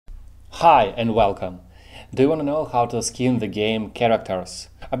Hi and welcome! Do you want to know how to skin the game characters?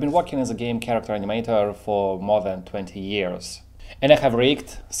 I've been working as a game character animator for more than 20 years. And I have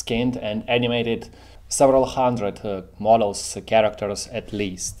rigged, skinned and animated several hundred models, characters at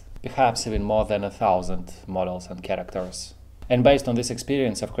least. Perhaps even more than 1,000 models and characters. And based on this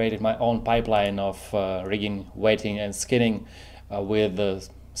experience, I've created my own pipeline of rigging, weighting and skinning with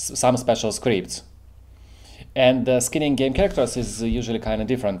some special scripts. And skinning game characters is usually kind of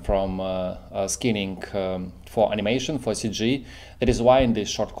different from skinning for animation, for CG. That is why in this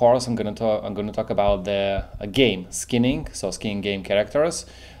short course I'm going to talk about the game skinning, so skinning game characters,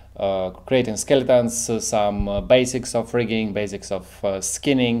 creating skeletons, some basics of rigging, basics of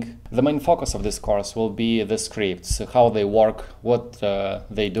skinning. The main focus of this course will be the scripts, how they work, what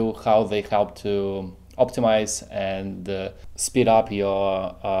they do, how they help to optimize and speed up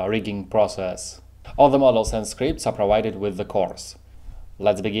your rigging process. All the models and scripts are provided with the course.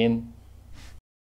 Let's begin.